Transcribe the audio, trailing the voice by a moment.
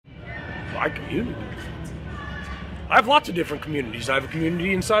My community. I have lots of different communities. I have a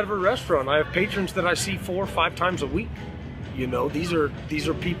community inside of a restaurant. I have patrons that I see 4 or 5 times a week. You know, these are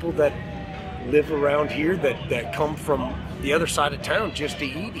people that live around here that come from the other side of town just to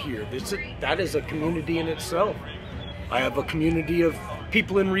eat here. That is a community in itself. I have a community of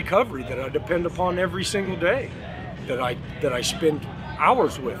people in recovery that I depend upon every single day, that I spend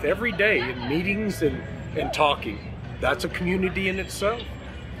hours with every day in meetings and talking. That's a community in itself.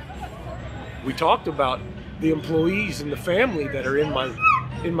 We talked about the employees and the family that are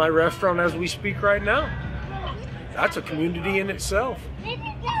in my restaurant as we speak right now. That's a community in itself.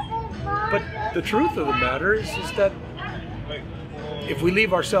 But the truth of the matter is that if we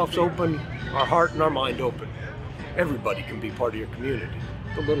leave ourselves open, our heart and our mind open, everybody can be part of your community.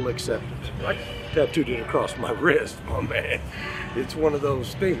 A little acceptance. I tattooed it across my wrist, oh man. It's one of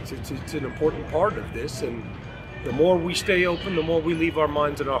those things. It's an important part of this, and the more we stay open, the more we leave our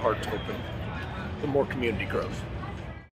minds and our hearts open, the more community grows.